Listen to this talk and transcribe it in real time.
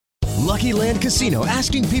Lucky Land Casino,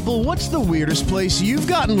 asking people, what's the weirdest place you've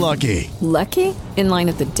gotten lucky? Lucky? In line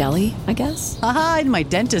at the deli, I guess? Aha, in my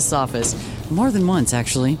dentist's office. More than once,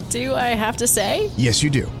 actually. Do I have to say? Yes, you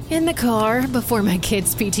do. In the car before my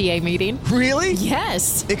kids' PTA meeting. Really?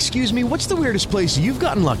 Yes. Excuse me, what's the weirdest place you've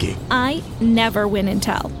gotten lucky? I never win and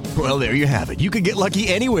tell. Well, there you have it. You can get lucky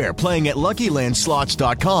anywhere, playing at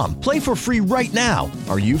LuckyLandSlots.com. Play for free right now.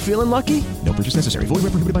 Are you feeling lucky? No purchase necessary. Void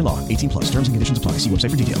where prohibited by law. 18+. Terms and conditions apply. See website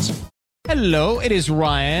for details. Hello, it is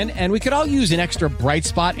Ryan, and we could all use an extra bright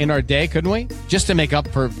spot in our day, couldn't we? Just to make up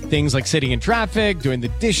for things like sitting in traffic, doing the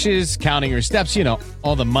dishes, counting your steps, you know,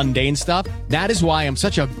 all the mundane stuff. That is why I'm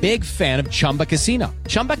such a big fan of Chumba Casino.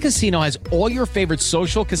 Chumba Casino has all your favorite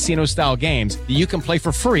social casino-style games that you can play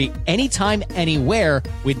for free anytime, anywhere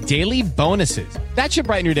with daily bonuses. That should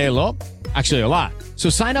brighten your day a little. Actually, a lot.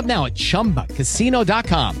 So sign up now at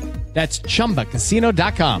ChumbaCasino.com. That's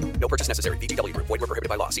ChumbaCasino.com. No purchase necessary. VGW Group. Void where prohibited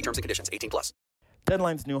by law. See terms and conditions. 18+.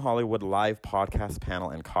 Deadline's New Hollywood live podcast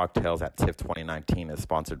panel and cocktails at TIFF 2019 is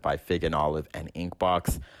sponsored by Fig and Olive and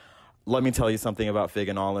Inkbox. Let me tell you something about Fig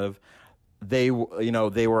and Olive. They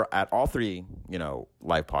were at all three,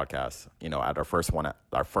 live podcasts. At our first one,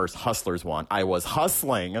 our first Hustlers one, I was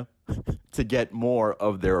hustling to get more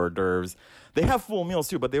of their hors d'oeuvres. They have full meals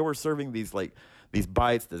too, but they were serving these bites,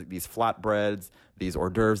 these flatbreads, these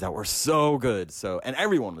hors d'oeuvres that were so good. And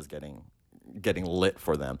everyone was getting lit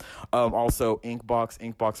for them. Also, Inkbox.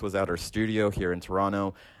 Inkbox was at our studio here in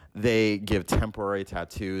Toronto. They give temporary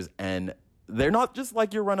tattoos, and they're not just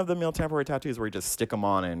like your run-of-the-mill temporary tattoos where you just stick them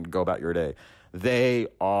on and go about your day. They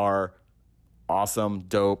are awesome,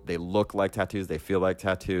 dope. They look like tattoos. They feel like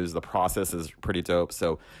tattoos. The process is pretty dope,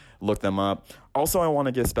 so look them up. Also, I want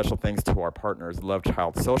to give special thanks to our partners, Love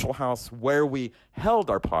Child Social House, where we held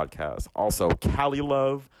our podcast. Also, Cali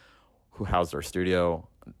Love, who housed our studio.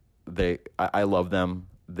 I love them.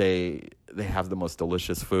 They have the most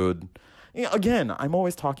delicious food. Again, I'm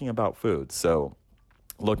always talking about food, so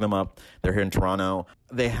look them up. They're here in Toronto.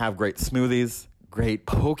 They have great smoothies, great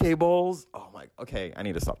poke bowls. Okay, I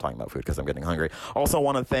need to stop talking about food because I'm getting hungry. Also, I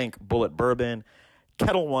want to thank Bullet Bourbon,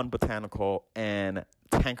 Kettle One Botanical, and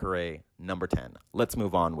Tanqueray number 10. Let's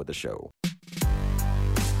move on with the show.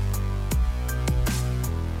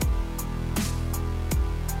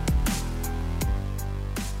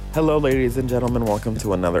 Hello, ladies and gentlemen. Welcome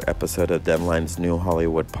to another episode of Deadline's New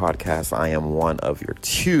Hollywood podcast. I am one of your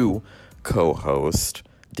two co-hosts,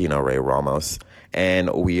 Dino Ray Ramos,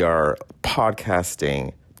 and we are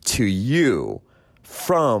podcasting to you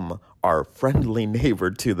from our friendly neighbor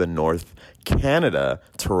to the north, Canada,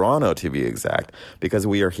 Toronto to be exact, because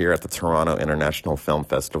we are here at the Toronto International Film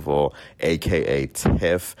Festival, aka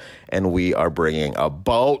TIFF, and we are bringing a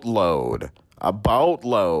boatload of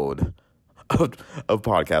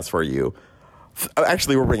podcasts for you.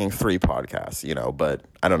 Actually, we're bringing 3 podcasts, but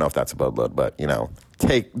I don't know if that's a boatload, but,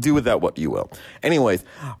 do with that what you will. Anyways,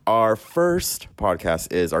 our first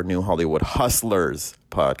podcast is our New Hollywood Hustlers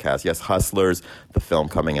podcast. Yes, Hustlers, the film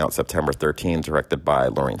coming out September 13th, directed by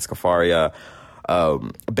Lorene Scafaria,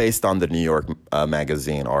 based on the New York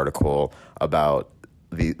Magazine article about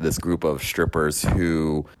this group of strippers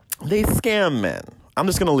who, they scam men. I'm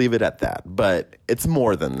just going to leave it at that, but it's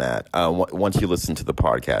more than that. Once you listen to the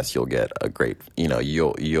podcast, you'll get a great,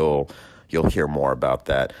 you'll hear more about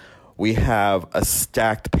that. We have a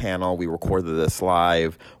stacked panel. We recorded this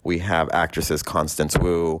live. We have actresses Constance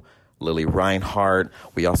Wu, Lily Reinhart.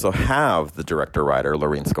 We also have the director-writer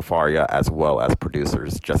Lorene Scafaria, as well as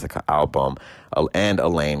producers Jessica Albom and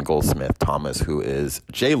Elaine Goldsmith Thomas, who is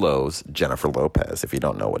J-Lo's Jennifer Lopez, if you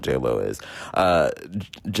don't know what J-Lo is.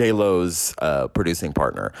 J-Lo's producing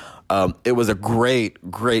partner. It was a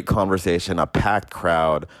great conversation, a packed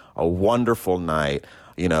crowd, a wonderful night.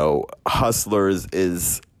 Hustlers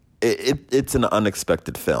is... It's an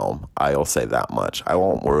unexpected film. I'll say that much. I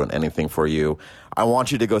won't ruin anything for you. I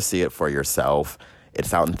want you to go see it for yourself.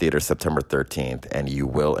 It's out in theaters September 13th, and you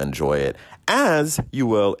will enjoy it as you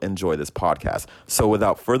will enjoy this podcast. So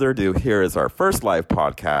without further ado, here is our first live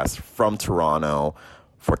podcast from Toronto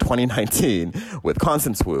for 2019 with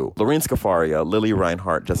Constance Wu, Lorene Scafaria, Lily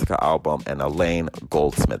Reinhart, Jessica Albom, and Elaine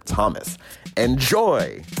Goldsmith Thomas.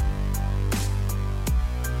 Enjoy!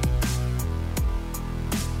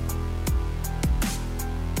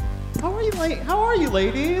 How are you,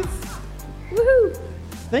 ladies? Woohoo!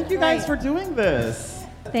 Thank you guys for doing this.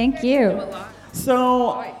 Thank you.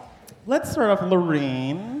 So, let's start off,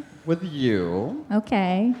 Lorene, with you.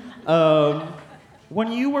 Okay.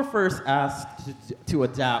 When you were first asked to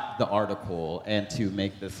adapt the article and to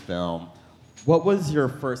make this film, what was your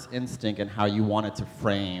first instinct and how you wanted to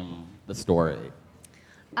frame the story?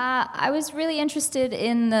 I was really interested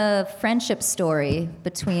in the friendship story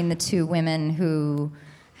between the two women who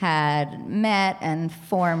had met and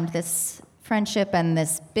formed this friendship and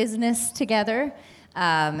this business together,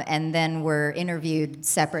 and then were interviewed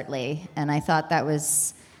separately. And I thought that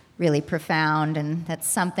was really profound, and that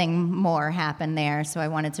something more happened there. So I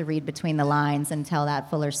wanted to read between the lines and tell that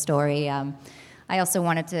fuller story. I also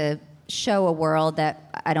wanted to show a world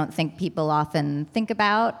that I don't think people often think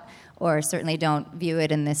about, or certainly don't view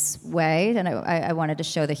it in this way. And I wanted to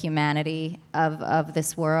show the humanity of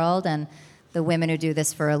this world and the women who do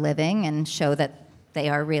this for a living, and show that they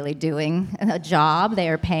are really doing a job, they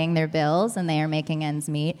are paying their bills, and they are making ends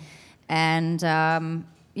meet. And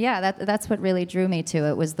that's what really drew me to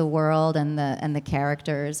it, was the world and the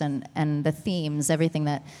characters and the themes, everything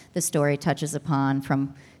that the story touches upon,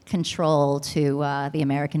 from control to the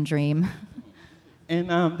American dream.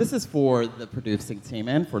 And this is for the producing team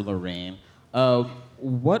and for Lorene.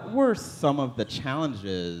 What were some of the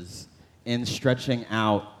challenges in stretching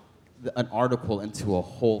out an article into a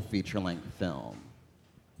whole feature-length film?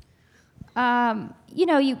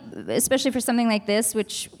 Especially for something like this,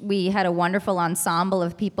 which we had a wonderful ensemble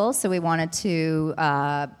of people, so we wanted to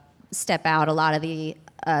step out a lot of the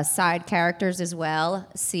side characters as well,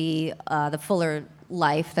 see the fuller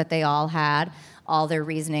life that they all had, all their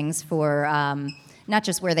reasonings for not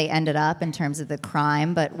just where they ended up in terms of the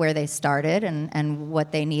crime, but where they started and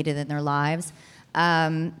what they needed in their lives.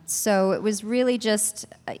 So it was really just,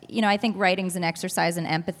 I think writing's an exercise in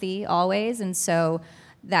empathy always, and so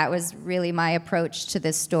that was really my approach to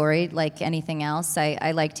this story. Like anything else,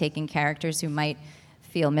 I like taking characters who might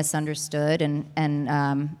feel misunderstood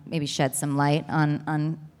and maybe shed some light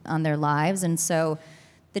on their lives. And so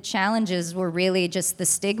the challenges were really just the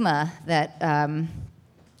stigma that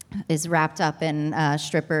is wrapped up in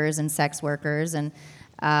strippers and sex workers, and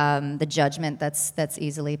the judgment that's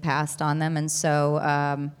easily passed on them. And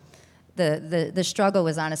so the struggle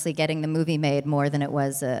was honestly getting the movie made more than it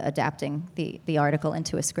was adapting the article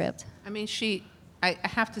into a script. I mean, I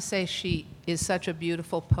have to say, she is such a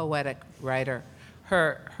beautiful, poetic writer.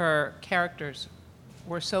 Her characters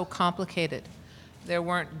were so complicated. There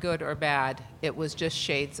weren't good or bad. It was just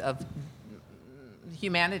shades of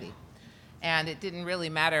humanity. And it didn't really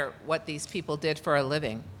matter what these people did for a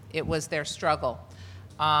living. It was their struggle.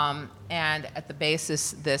 And at the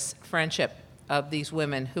basis, this friendship of these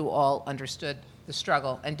women who all understood the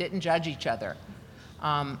struggle and didn't judge each other.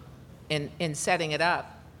 In setting it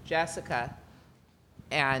up, Jessica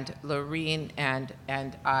and Lorene and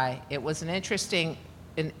I, it was an interesting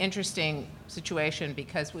situation,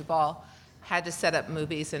 because we've all had to set up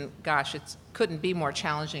movies, and gosh, it couldn't be more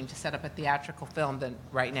challenging to set up a theatrical film than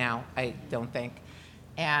right now, I don't think.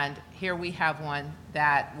 And here we have one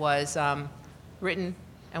that was written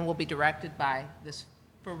and will be directed by this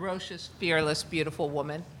ferocious, fearless, beautiful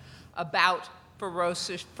woman, about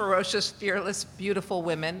ferocious, fearless, beautiful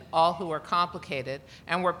women, all who are complicated,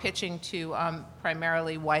 and we're pitching to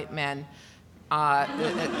primarily white men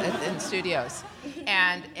in studios.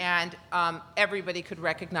 And everybody could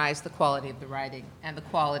recognize the quality of the writing and the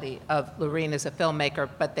quality of Lorene as a filmmaker,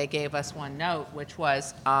 but they gave us one note, which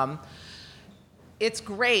was, it's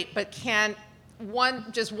great, but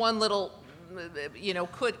just one little,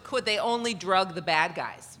 could they only drug the bad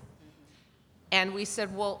guys? And we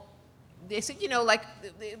said, well, they said,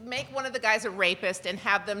 make one of the guys a rapist and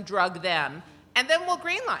have them drug them, and then we'll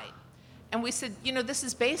greenlight. And we said, this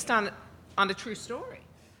is based on a true story.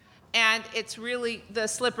 And it's really the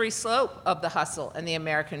slippery slope of the hustle and the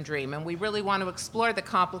American dream, and we really want to explore the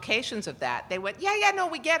complications of that. They went, yeah, no,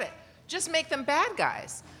 we get it. Just make them bad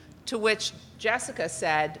guys. To which Jessica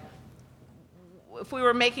said, if we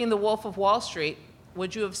were making The Wolf of Wall Street,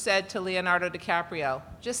 would you have said to Leonardo DiCaprio,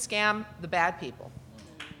 just scam the bad people?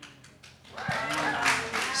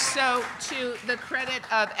 So to the credit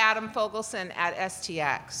of Adam Fogelson at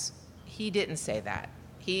STX, he didn't say that.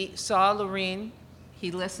 He saw Lorene,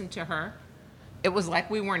 he listened to her. It was like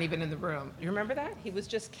we weren't even in the room. You remember that? He was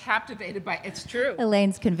just captivated by, it's true.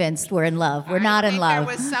 Elaine's convinced we're in love. We're not in love.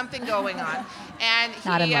 There was something going on. And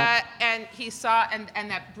he saw, and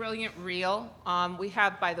that brilliant reel. We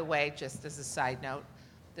have, by the way, just as a side note,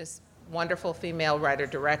 this wonderful female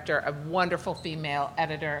writer-director, a wonderful female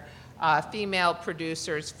editor, female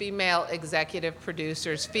producers, female executive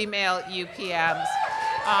producers, female UPMs.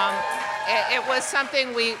 It was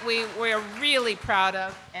something we're really proud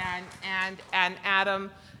of, and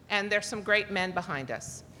Adam, and there's some great men behind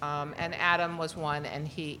us, and Adam was one, and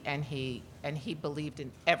he believed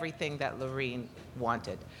in everything that Lorene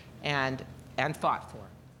wanted, and fought for,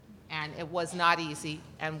 and it was not easy,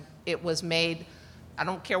 and it was made. I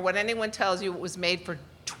don't care what anyone tells you, it was made for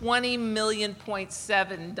 $20.7 million.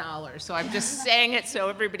 So I'm just saying it so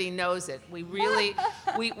everybody knows it. We really,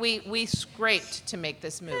 we scraped to make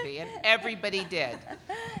this movie, and everybody did.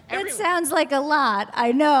 It sounds like a lot,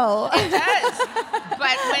 I know. It does.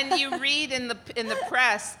 But when you read in the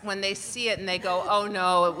press, when they see it and they go, oh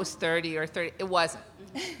no, it was 30 or 30, it wasn't.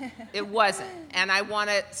 It wasn't. And I want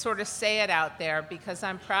to sort of say it out there because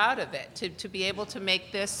I'm proud of it, to be able to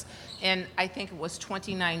make this in, I think it was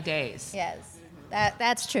 29 days. Yes,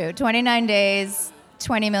 that's true. 29 days,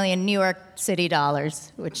 20 million New York City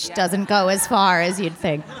dollars, which doesn't go as far as you'd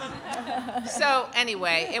think. So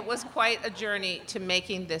anyway, it was quite a journey to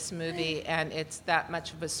making this movie, and it's that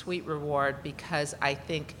much of a sweet reward because I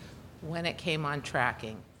think when it came on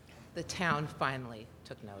tracking, the town finally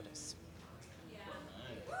took notice.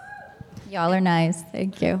 Y'all are nice.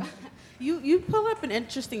 Thank you. You pull up an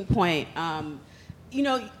interesting point.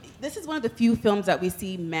 This is one of the few films that we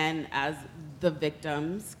see men as the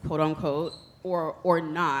victims, quote unquote, or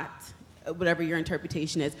not, whatever your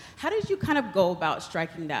interpretation is. How did you kind of go about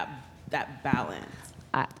striking that balance?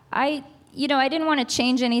 I didn't want to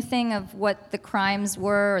change anything of what the crimes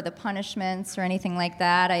were or the punishments or anything like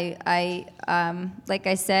that. Like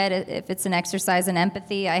I said, if it's an exercise in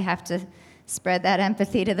empathy, I have to spread that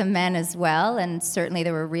empathy to the men as well. And certainly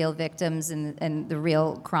there were real victims and the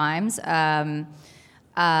real crimes. I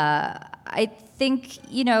think,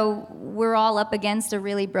 we're all up against a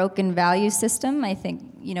really broken value system. I think,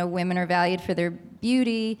 women are valued for their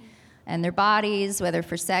beauty and their bodies, whether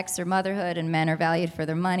for sex or motherhood, and men are valued for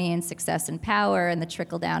their money and success and power, and the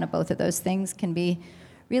trickle down of both of those things can be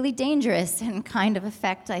really dangerous and kind of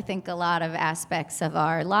affect, I think, a lot of aspects of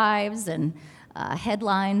our lives and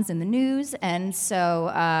headlines in the news. And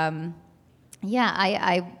so, I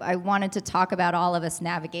wanted to talk about all of us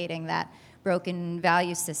navigating that broken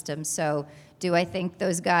value system. So do I think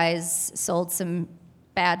those guys sold some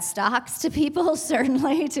bad stocks to people?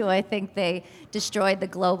 Certainly. Do I think they destroyed the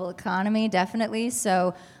global economy? Definitely.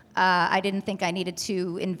 So I didn't think I needed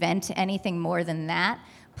to invent anything more than that,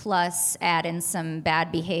 plus add in some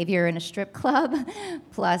bad behavior in a strip club,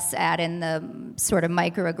 plus add in the sort of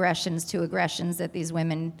microaggressions to aggressions that these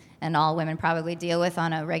women and all women probably deal with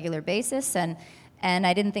on a regular basis. And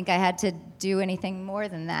I didn't think I had to do anything more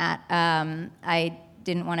than that. I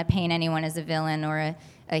didn't want to paint anyone as a villain or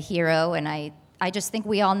a hero, and I just think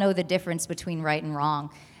we all know the difference between right and wrong.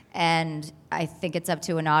 And I think it's up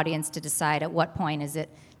to an audience to decide at what point is it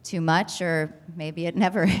too much, or maybe it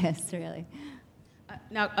never is, really.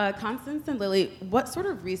 Now, Constance and Lily, what sort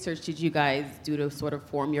of research did you guys do to sort of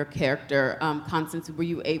form your character? Constance,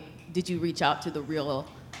 did you reach out to the real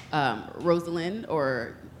Rosalind,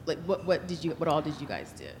 or like what all did you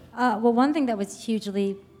guys do? Well, one thing that was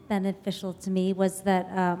hugely beneficial to me was that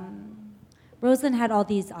Rosalind had all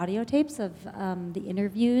these audio tapes of the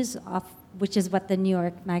interviews, which is what the New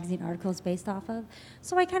York Magazine article is based off of.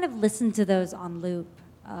 So I kind of listened to those on loop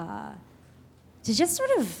to just sort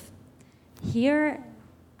of hear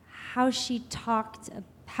how she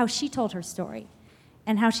told her story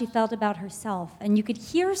and how she felt about herself. And you could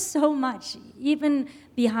hear so much, even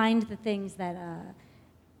behind the things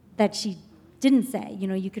that she didn't say.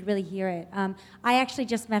 You could really hear it. I actually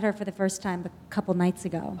just met her for the first time a couple nights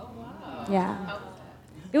ago. Oh, wow. Yeah.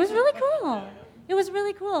 It was really cool. It was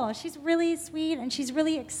really cool. She's really sweet, and she's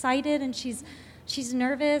really excited, and she's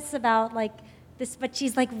nervous about like this, but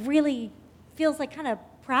she's like really feels like kind of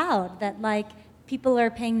proud that like people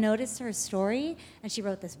are paying notice to her story, and she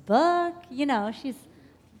wrote this book. She's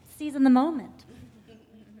seizing the moment.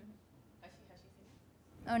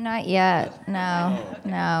 Oh, not yet. No.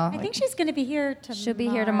 I think she's going to be here tomorrow. She'll be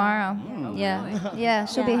here tomorrow. Yeah,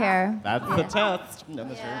 she'll be here. That's the test. No,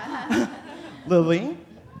 Lily?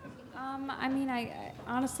 I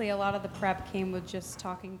honestly, a lot of the prep came with just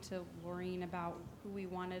talking to Laureen about who we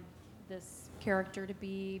wanted this character to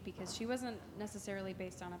be, because she wasn't necessarily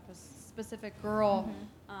based on a specific girl.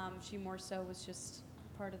 Mm-hmm. She more so was just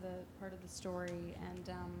part of the story, and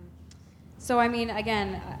so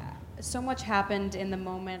again, so much happened in the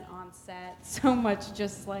moment on set. So much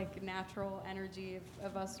just like natural energy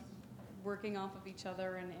of us working off of each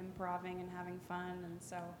other and improvising and having fun, and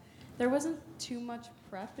so there wasn't too much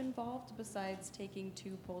prep involved besides taking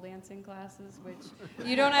 2 pole dancing classes, which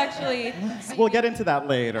you don't actually see. We'll get into that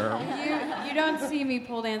later. You don't see me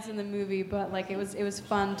pole dance in the movie, but like it was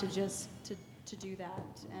fun to just to do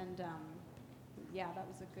that, and that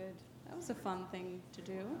was a fun thing to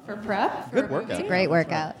do for prep. Good workout. It's a great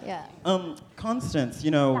workout. Yeah. Constance,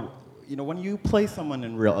 when you play someone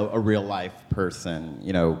in a real life person,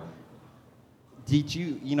 did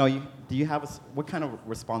you what kind of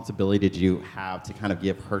responsibility did you have to kind of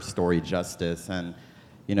give her story justice? And,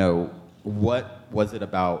 what was it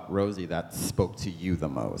about Rosie that spoke to you the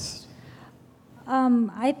most?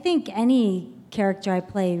 I think any character I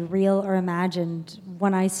play, real or imagined,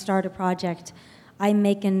 when I start a project, I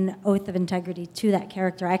make an oath of integrity to that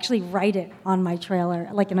character. I actually write it on my trailer,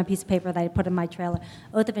 like in a piece of paper that I put in my trailer,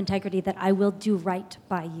 oath of integrity that I will do right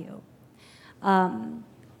by you.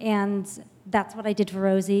 And that's what I did for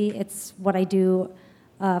Rosie. It's what I do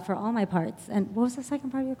for all my parts. And what was the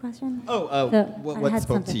second part of your question? What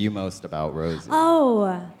spoke to you most about Rosie?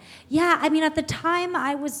 Oh, yeah. I mean, at the time,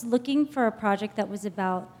 I was looking for a project that was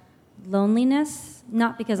about loneliness,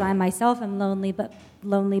 not because I myself am lonely, but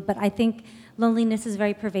I think loneliness is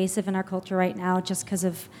very pervasive in our culture right now just because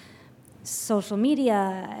of social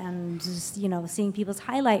media and just, seeing people's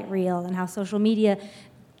highlight reel and how social media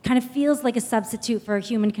kind of feels like a substitute for a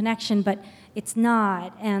human connection, but it's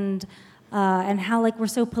not. And how we're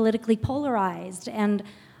so politically polarized. And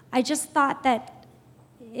I just thought that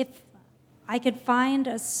if I could find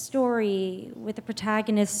a story with a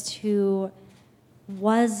protagonist who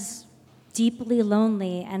was deeply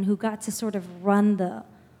lonely and who got to sort of run the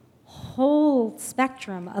whole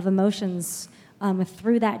spectrum of emotions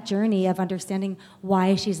through that journey of understanding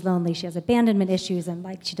why she's lonely. She has abandonment issues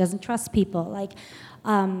and she doesn't trust people.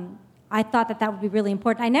 I thought that would be really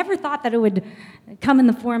important. I never thought that it would come in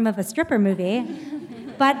the form of a stripper movie,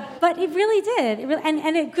 but it really did.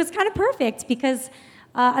 And it was kind of perfect because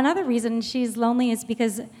another reason she's lonely is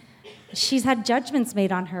because she's had judgments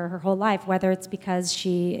made on her whole life, whether it's because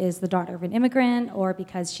she is the daughter of an immigrant or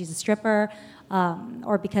because she's a stripper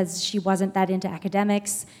or because she wasn't that into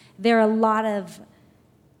academics. There are a lot of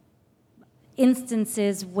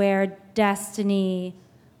instances where destiny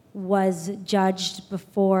was judged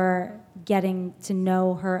before getting to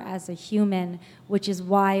know her as a human, which is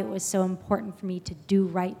why it was so important for me to do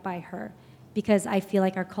right by her, because I feel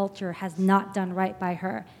like our culture has not done right by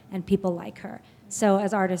her and people like her. So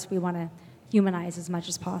as artists, we want to humanize as much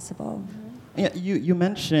as possible. Yeah, you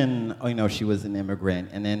mentioned, she was an immigrant,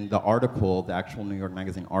 and in the article, the actual New York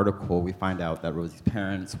Magazine article, we find out that Rosie's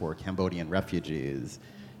parents were Cambodian refugees.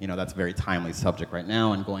 That's a very timely subject right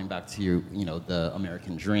now, and going back to, the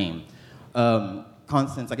American dream.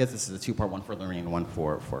 Constance, I guess this is a two-part, one for Lorene, one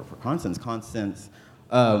for Constance. Constance,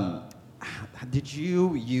 did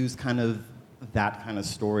you use that kind of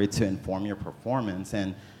story to inform your performance?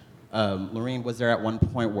 And Lorene, was there at one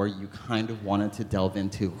point where you kind of wanted to delve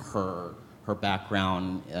into her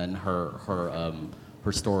background and her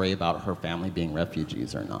story about her family being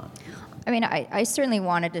refugees or not? I mean, I certainly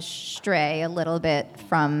wanted to stray a little bit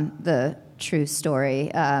from the true story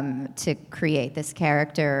to create this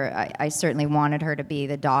character. I certainly wanted her to be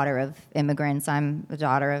the daughter of immigrants. I'm the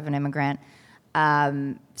daughter of an immigrant.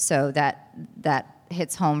 So that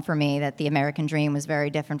hits home for me that the American dream was very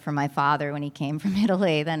different from my father when he came from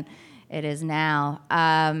Italy than it is now.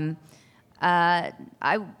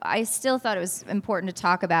 I still thought it was important to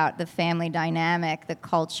talk about the family dynamic, the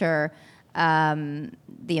culture,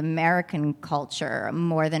 the American culture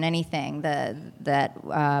more than anything.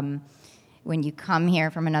 When you come here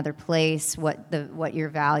from another place, what you're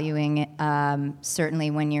valuing.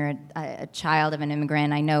 Certainly, when you're a child of an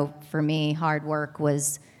immigrant, I know for me, hard work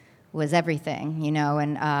was everything,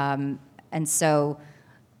 and so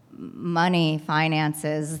money,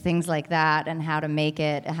 finances, things like that, and how to make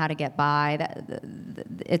it, how to get by.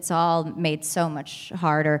 It's all made so much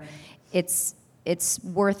harder. It's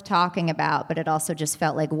worth talking about, but it also just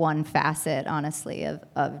felt like one facet, honestly,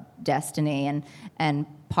 of Destiny and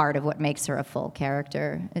part of what makes her a full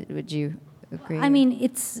character. Would you agree? I mean,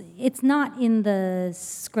 it's not in the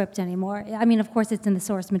script anymore. I mean, of course, it's in the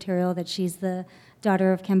source material that she's the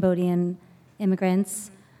daughter of Cambodian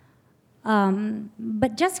immigrants.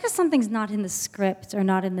 But just because something's not in the script or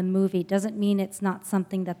not in the movie doesn't mean it's not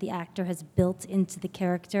something that the actor has built into the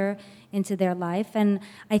character, into their life. And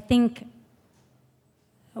I think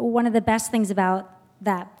one of the best things about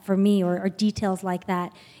that for me, or details like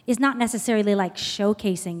that, is not necessarily like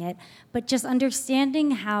showcasing it, but just understanding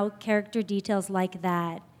how character details like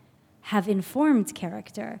that have informed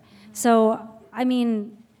character. So, I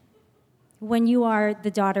mean, when you are the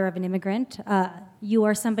daughter of an immigrant, you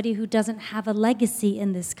are somebody who doesn't have a legacy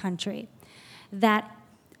in this country. That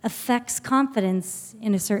affects confidence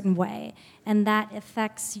in a certain way, and that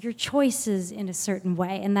affects your choices in a certain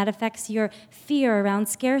way, and that affects your fear around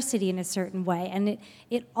scarcity in a certain way, and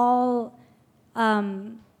it all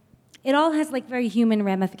has like very human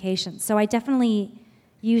ramifications. So I definitely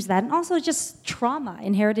use that, and also just trauma,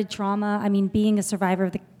 inherited trauma. I mean, being a survivor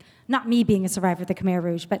of the not me being a survivor of the Khmer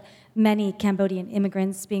Rouge, but many Cambodian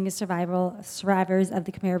immigrants being survivors of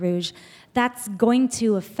the Khmer Rouge, that's going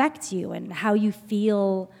to affect you and how you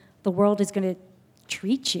feel the world is going to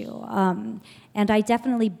treat you. And I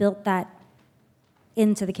definitely built that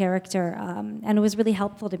into the character, and it was really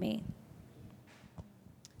helpful to me.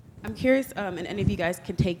 I'm curious, and any of you guys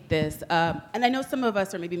can take this, and I know some of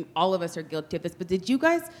us, or maybe all of us, are guilty of this, but did you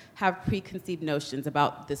guys have preconceived notions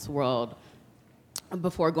about this world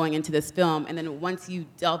before going into this film? And then once you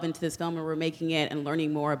delve into this film and were making it and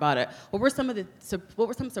learning more about it, what were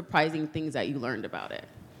some surprising things that you learned about it?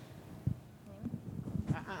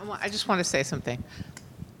 I just want to say something.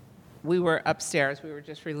 We were upstairs. We were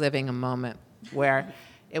just reliving a moment where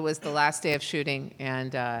it was the last day of shooting,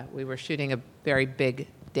 and we were shooting a very big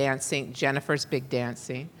dance scene, Jennifer's big dance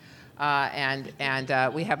scene. And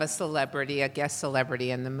we have a celebrity, a guest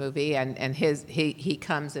celebrity in the movie, and he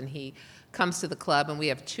comes to the club, and we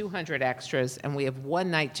have 200 extras, and we have one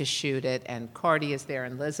night to shoot it, and Cardi is there,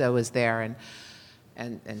 and Lizzo is there, and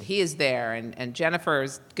he is there, and Jennifer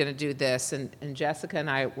is going to do this, and Jessica and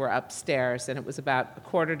I were upstairs, and it was about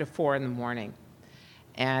 3:45 in the morning,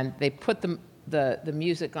 and they put the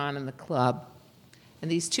music on in the club, and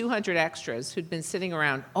these 200 extras who'd been sitting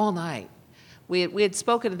around all night, we had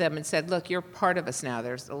spoken to them and said, look, you're part of us now.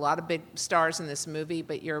 There's a lot of big stars in this movie,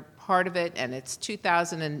 but you're part of it, and it's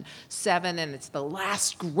 2007, and it's the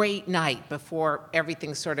last great night before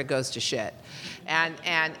everything sort of goes to shit.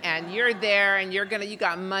 And you're there, and you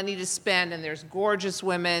got money to spend, and there's gorgeous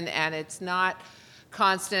women, and it's not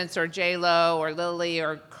Constance or J-Lo or Lily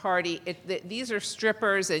or Cardi. These are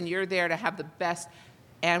strippers, and you're there to have the best.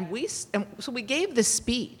 And so we gave the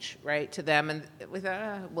speech, right, to them, and we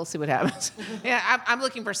thought, we'll see what happens. Yeah, I'm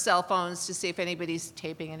looking for cell phones to see if anybody's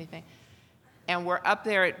taping anything. And we're up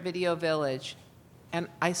there at Video Village, and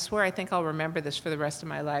I swear, I think I'll remember this for the rest of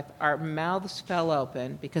my life. Our mouths fell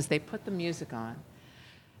open because they put the music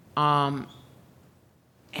on.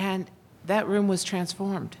 And that room was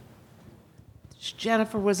transformed.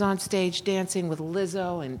 Jennifer was on stage dancing with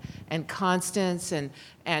Lizzo and Constance, and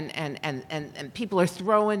people are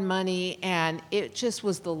throwing money, and it just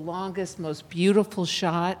was the longest, most beautiful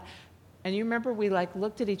shot. And you remember we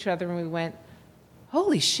looked at each other and we went,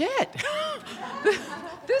 holy shit,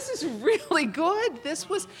 this is really good.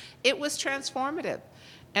 It was transformative.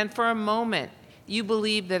 And for a moment, you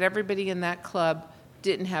believed that everybody in that club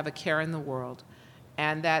didn't have a care in the world,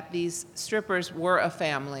 and that these strippers were a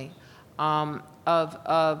family.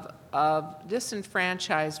 Of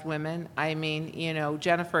disenfranchised women. I mean,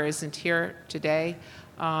 Jennifer isn't here today.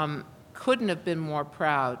 Couldn't have been more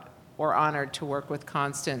proud or honored to work with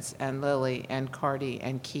Constance and Lily and Cardi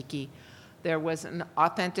and Kiki. There was an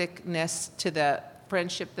authenticness to the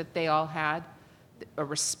friendship that they all had, a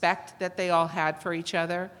respect that they all had for each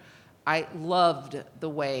other. I loved the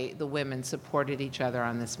way the women supported each other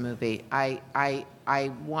on this movie. I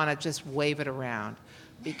want to just wave it around,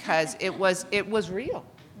 because it was real.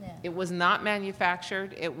 Yeah. It was not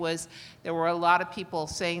manufactured. There were a lot of people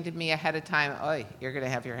saying to me ahead of time, "Oh, you're going to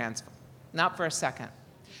have your hands full." Not for a second.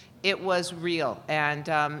 It was real, and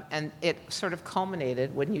it sort of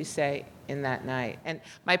culminated, wouldn't you say, in that night. And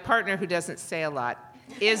my partner, who doesn't say a lot,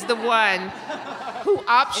 is the one who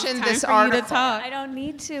optioned this article. I don't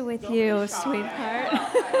need to with you, sweetheart.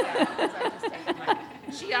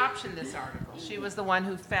 She optioned this article. She was the one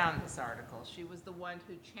who found this article. She was the one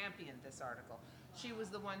who championed this article. She was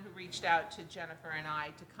the one who reached out to Jennifer and I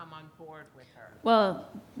to come on board with her. Well,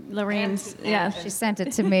 Lorraine's, she sent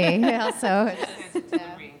it to me also. She sent it to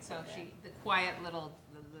Lorraine. So the quiet little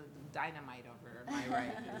the dynamite over my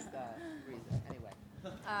right is the reason. Anyway.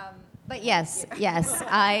 But yes,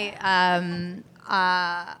 I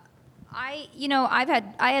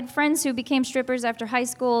had friends who became strippers after high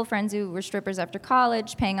school, friends who were strippers after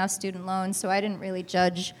college, paying off student loans. So I didn't really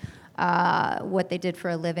judge what they did for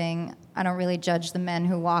a living. I don't really judge the men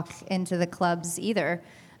who walk into the clubs either.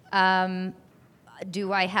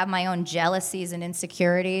 Do I have my own jealousies and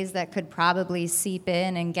insecurities that could probably seep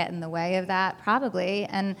in and get in the way of that? Probably.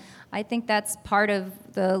 And I think that's part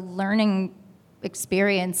of the learning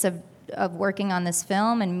experience of working on this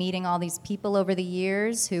film and meeting all these people over the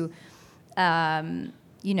years who,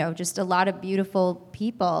 just a lot of beautiful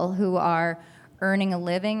people who are earning a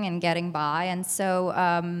living and getting by. And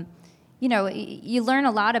so, you learn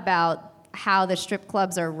a lot about how the strip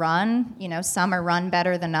clubs are run. Some are run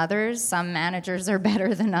better than others. Some managers are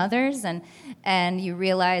better than others. and you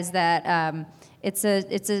realize that it's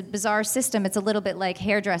a bizarre system. It's a little bit like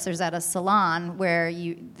hairdressers at a salon where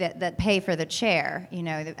that pay for the chair,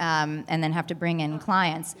 and then have to bring in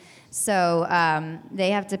clients. So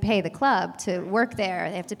they have to pay the club to work there.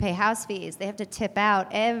 They have to pay house fees. They have to tip out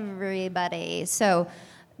everybody. So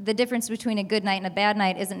the difference between a good night and a bad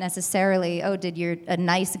night isn't necessarily, did a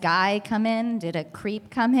nice guy come in? Did a creep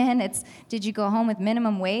come in? It's, did you go home with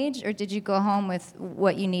minimum wage, or did you go home with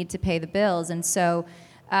what you need to pay the bills? And so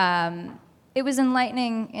it was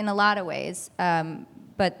enlightening in a lot of ways.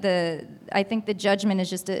 But I think the judgment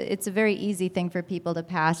is it's a very easy thing for people to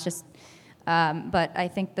pass. But I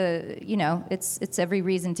think it's every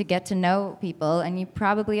reason to get to know people, and you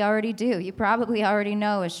probably already do. You probably already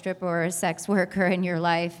know a stripper or a sex worker in your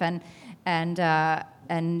life, and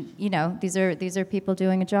these are people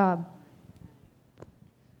doing a job.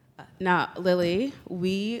 Now, Lily,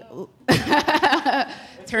 we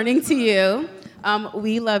turning to you.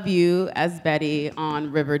 We love you as Betty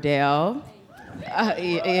on Riverdale. There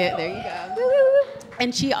you go.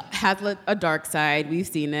 And she has a dark side. We've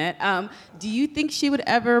seen it. Do you think she would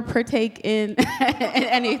ever partake in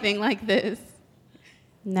anything like this?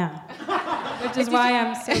 No. Which is why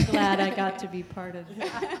I'm so glad I got to be part of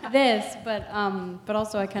this. But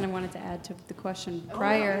also I kind of wanted to add to the question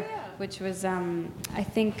prior, which was I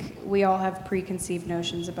think we all have preconceived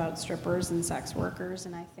notions about strippers and sex workers,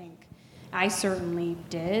 and I think I certainly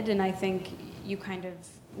did. And I think you kind of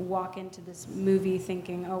walk into this movie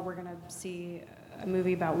thinking, we're going to see a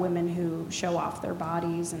movie about women who show off their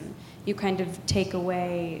bodies, and you kind of take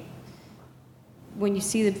away, when you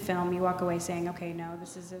see the film, you walk away saying, okay, no,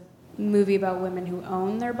 this is a movie about women who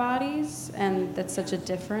own their bodies, and that's such a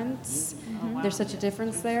difference. There's such a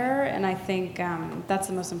difference there, and I think that's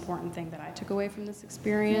the most important thing that I took away from this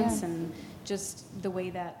experience, and just the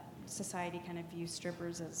way that society kind of views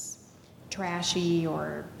strippers as trashy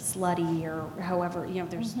or slutty or however,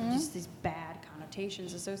 there's just these bad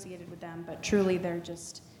connotations associated with them, but truly they're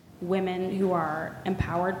just women who are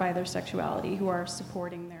empowered by their sexuality, who are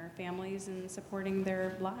supporting their families and supporting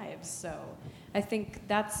their lives. So I think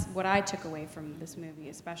that's what I took away from this movie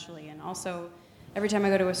especially. And also, every time I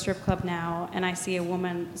go to a strip club now and I see a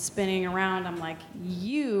woman spinning around, I'm like,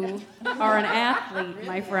 you are an athlete,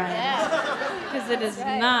 my friend. Because it is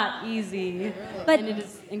not easy, and it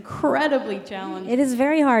is incredibly challenging. It is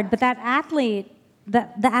very hard, but that athlete, the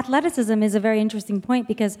athleticism is a very interesting point,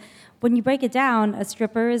 because when you break it down, a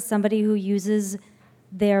stripper is somebody who uses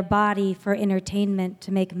their body for entertainment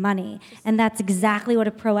to make money. And that's exactly what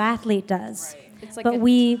a pro athlete does. Right. It's like but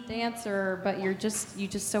dancer, but you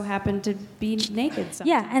just so happen to be naked sometimes.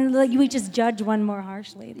 Yeah, and we just judge one more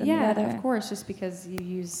harshly than the other. Yeah, of course, just because you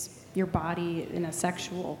use your body in a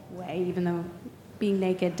sexual way, even though being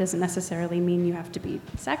naked doesn't necessarily mean you have to be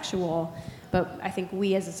sexual. But I think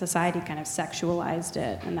we as a society kind of sexualized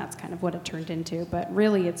it, and that's kind of what it turned into. But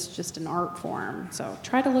really, it's just an art form. So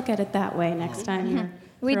try to look at it that way next time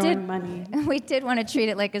you're throwing money. We did want to treat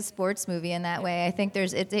it like a sports movie in that way. I think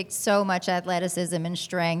it takes so much athleticism and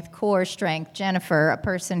strength, core strength. Jennifer, a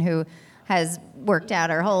person who has worked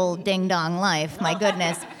out her whole ding-dong life, my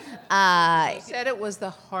goodness. She said it was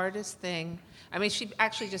the hardest thing. I mean, she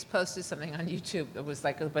actually just posted something on YouTube. It was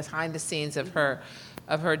like a behind the scenes of her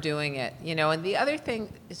doing it, And the other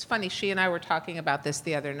thing, it's funny, she and I were talking about this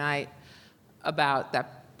the other night, about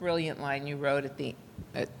that brilliant line you wrote at the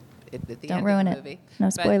Don't ruin end of the movie. No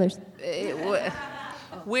spoilers.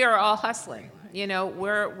 We are all hustling.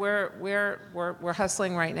 We're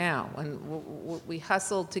hustling right now, and we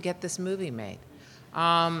hustled to get this movie made.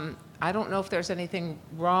 I don't know if there's anything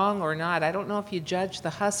wrong or not. I don't know if you judge the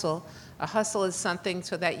hustle. A hustle is something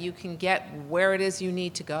so that you can get where it is you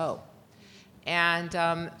need to go. And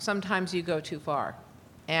sometimes you go too far.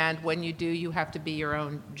 And when you do, you have to be your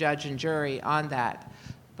own judge and jury on that.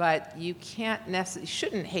 But you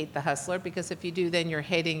shouldn't hate the hustler, because if you do, then you're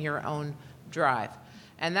hating your own drive.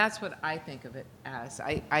 And that's what I think of it as.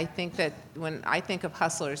 I think that when I think of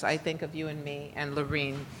hustlers, I think of you and me and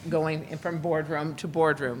Lorene going from boardroom to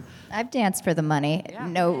boardroom. I've danced for the money,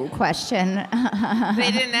 no question.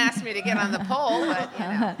 They didn't ask me to get on the pole, but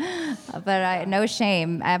But no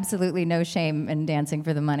shame, absolutely no shame in dancing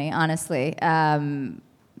for the money, honestly. I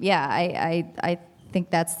think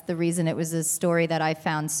that's the reason it was a story that I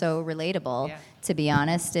found so relatable, to be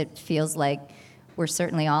honest. It feels like we're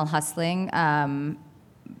certainly all hustling.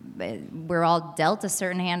 We're all dealt a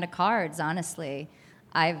certain hand of cards, honestly.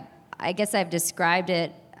 I guess I've described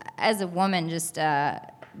it as a woman just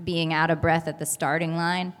being out of breath at the starting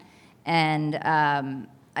line. And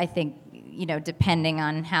I think, depending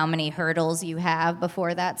on how many hurdles you have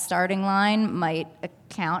before that starting line might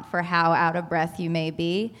count for how out of breath you may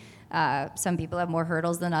be. Some people have more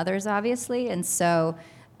hurdles than others, obviously, and so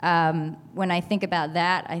when I think about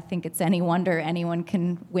that, I think it's any wonder anyone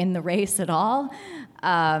can win the race at all.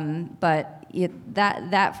 But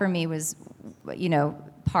that for me was,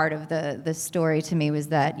 part of the story to me was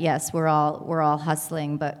that yes, we're all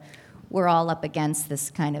hustling, but we're all up against this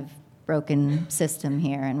kind of broken system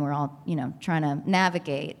here, and we're all trying to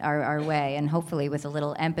navigate our way, and hopefully with a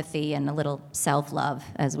little empathy and a little self-love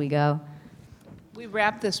as we go. We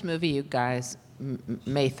wrapped this movie, you guys,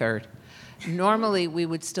 May 3rd. Normally, we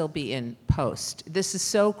would still be in post. This is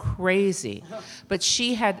so crazy. But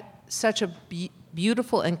she had such a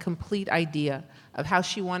beautiful and complete idea of how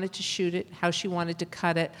she wanted to shoot it, how she wanted to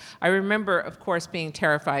cut it. I remember, of course, being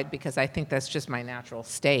terrified because I think that's just my natural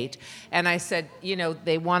state. And I said,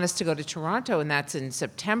 they want us to go to Toronto, and that's in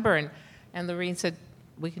September. And Lorene said,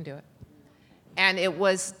 we can do it. And I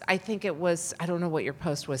don't know what your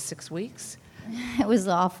post was, 6 weeks? It was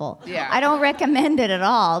awful. Yeah. I don't recommend it at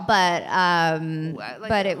all, but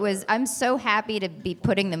it was. I'm so happy to be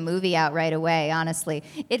putting the movie out right away. Honestly,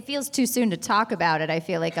 it feels too soon to talk about it. I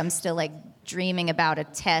feel like I'm still dreaming about a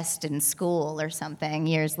test in school or something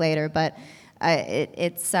years later. But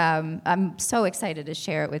I'm so excited to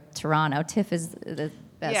share it with Toronto. TIFF is the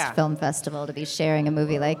best film festival to be sharing a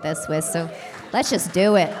movie like this with. So let's just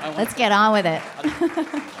do it. Let's get on with it.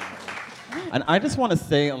 And I just want to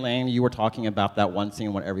say, Elaine, you were talking about that one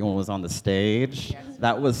scene when everyone was on the stage. Yes.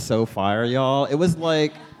 That was so fire, y'all. It was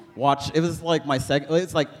like, my second,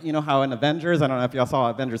 it's like, how in Avengers, I don't know if y'all saw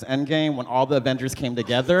Avengers Endgame, when all the Avengers came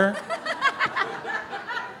together.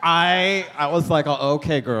 I was like, oh,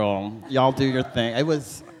 okay, girl, y'all do your thing. It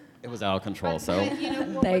was out of control, so.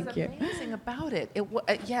 What was amazing about it,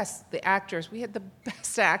 yes, the actors, we had the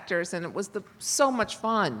best actors, and it was so much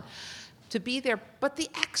fun to be there, but the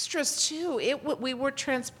extras too. We were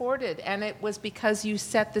transported, and it was because you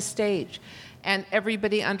set the stage, and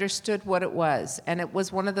everybody understood what it was, and it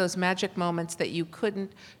was one of those magic moments that you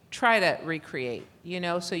couldn't try to recreate,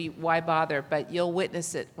 So why bother? But you'll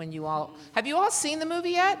witness it when you all. Have you all seen the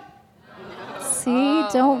movie yet? See,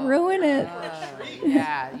 don't ruin it.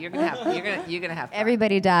 Yeah, you're gonna have fun.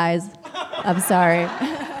 Everybody dies. I'm sorry.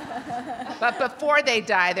 But before they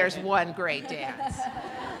die, there's one great dance.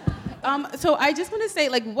 So I just want to say,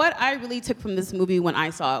 what I really took from this movie when I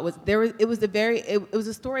saw it was it was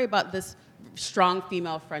a story about this strong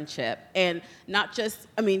female friendship, and not just,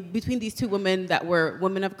 between these two women that were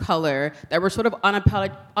women of color that were sort of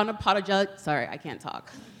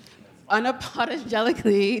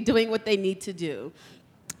unapologetically doing what they need to do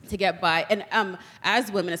to get by. And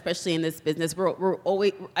as women, especially in this business, we're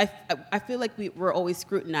always, I feel like we're always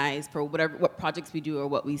scrutinized for what projects we do or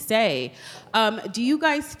what we say. Do you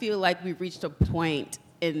guys feel like we've reached a point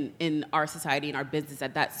in our society, in our business,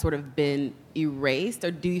 that's sort of been erased,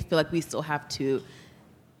 or do you feel like we still have to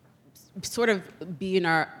sort of be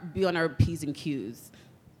on our P's and Q's?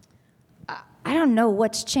 I don't know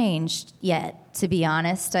what's changed yet, to be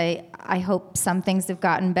honest. I hope some things have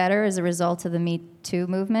gotten better as a result of the Me Too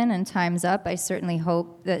movement and Time's Up. I certainly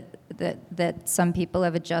hope that some people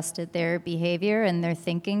have adjusted their behavior and their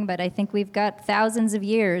thinking, but I think we've got thousands of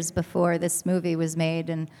years before this movie was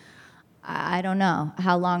made, and I don't know.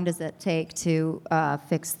 How long does it take to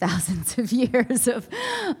fix thousands of years of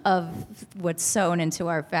what's sewn into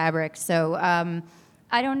our fabric? So I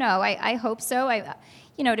don't know. I hope so.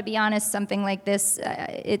 To be honest, something like this,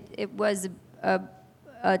 it was a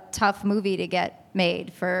tough movie to get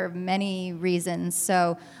made for many reasons.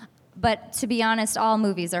 So, but to be honest, all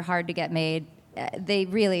movies are hard to get made. They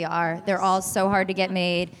really are. They're all so hard to get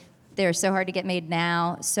made. They're so hard to get made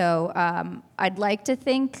now. So I'd like to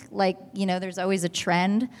think, there's always a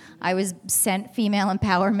trend. I was sent female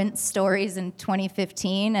empowerment stories in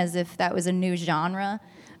 2015 as if that was a new genre.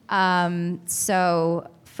 So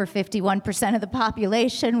for 51% of the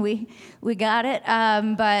population, we got it.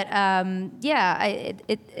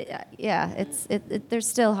 They're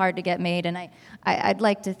still hard to get made, and I'd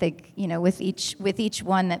like to think, with each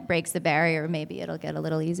one that breaks the barrier, maybe it'll get a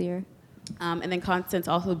little easier. And then Constance,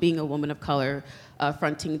 also being a woman of color,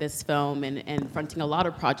 fronting this film and fronting a lot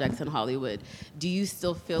of projects in Hollywood, do you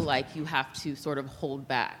still feel like you have to sort of hold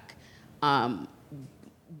back in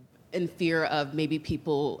fear of maybe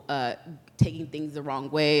people taking things the wrong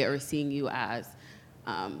way or seeing you as,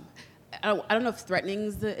 I don't know if threatening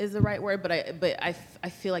is the right word, but I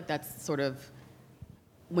feel like that's sort of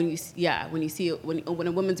when you see it, when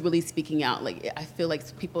a woman's really speaking out, I feel like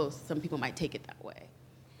some people might take it that way.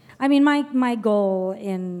 My goal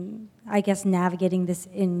in, I guess, navigating this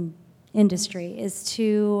industry is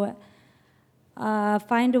to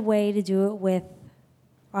find a way to do it with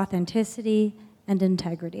authenticity and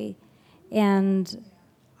integrity. And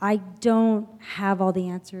I don't have all the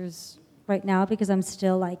answers right now because I'm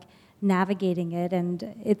still like navigating it,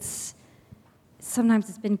 and sometimes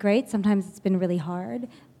it's been great, sometimes it's been really hard,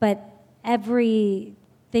 but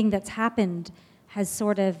everything that's happened has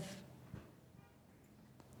sort of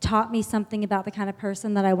taught me something about the kind of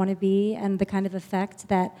person that I want to be and the kind of effect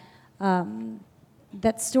that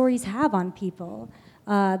that stories have on people,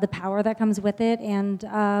 the power that comes with it, and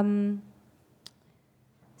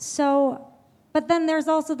but then there's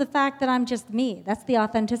also the fact that I'm just me. That's the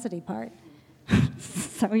authenticity part.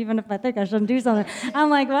 So even if I think I shouldn't do something, I'm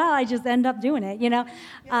like, well, I just end up doing it, you know?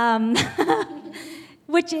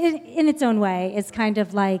 Which in its own way is kind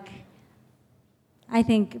of like, I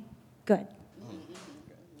think, good.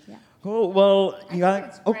 Yeah. Cool. Well, you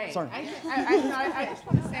got. Oh, Great. sorry. I just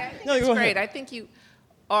want to say, I think No, it's go great. ahead. I think you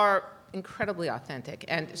are incredibly authentic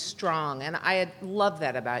and strong, and I love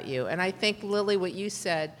that about you. And I think, Lily, what you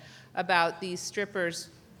said about these strippers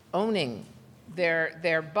owning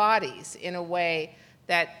their bodies in a way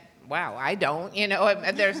that, wow, I don't, you know,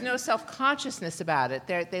 there's no self-consciousness about it.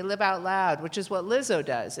 They live out loud, which is what Lizzo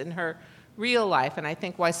does in her real life, and I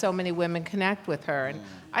think why so many women connect with her. And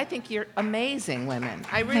I think you're amazing women.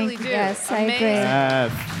 I really do. Yes, I Amazing. agree.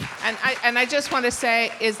 Yes. And I just want to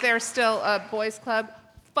say, is there still a boys' club?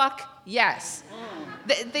 Fuck yes.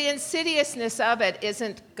 The insidiousness of it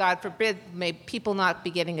isn't, God forbid, may people not be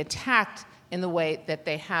getting attacked in the way that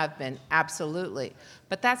they have been, absolutely.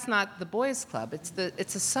 But that's not the boys' club. It's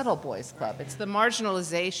a subtle boys' club. It's the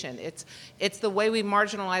marginalization. It's the way we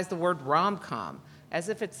marginalize the word rom-com, as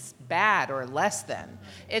if it's bad or less than.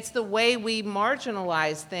 It's the way we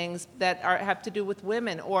marginalize things that have to do with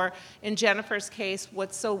women. Or in Jennifer's case,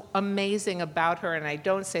 what's so amazing about her, and I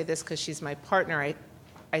don't say this because she's my partner,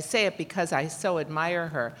 I say it because I so admire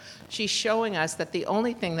her. She's showing us that the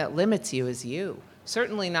only thing that limits you is you.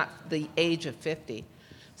 Certainly not the age of 50.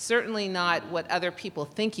 Certainly not what other people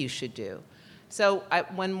think you should do. So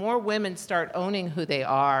when more women start owning who they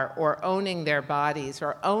are, or owning their bodies,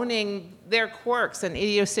 or owning their quirks and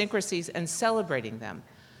idiosyncrasies and celebrating them,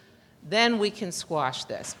 then we can squash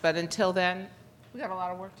this. But until then, we got a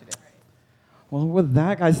lot of work to do. Well, with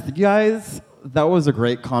that, guys, that was a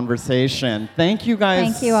great conversation. Thank you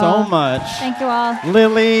guys Thank you so all. much. Thank you all.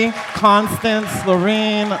 Lily, Constance,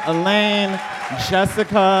 Lorene, Elaine,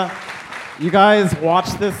 Jessica. You guys watch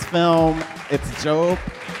this film. It's dope.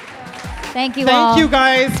 Thank you all. Thank you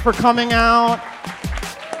guys for coming out.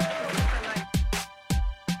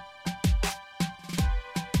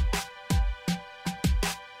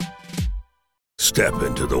 Step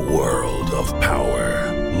into the world of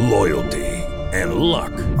power, loyalty, and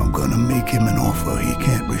luck. I'm gonna make him an offer he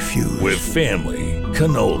can't refuse. With family,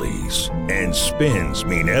 cannolis, and spins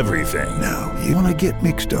mean everything. Now, you wanna get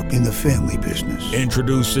mixed up in the family business.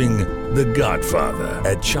 Introducing The Godfather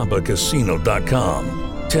at ChumbaCasino.com.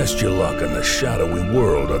 Test your luck in the shadowy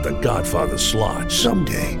world of The Godfather slot.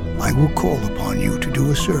 Someday, I will call upon you to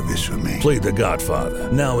do a service for me. Play The Godfather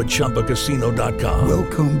now at ChumbaCasino.com.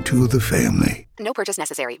 Welcome to the family. No purchase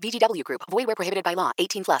necessary. VGW Group. Void where prohibited by law.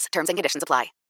 18+. Terms and conditions apply.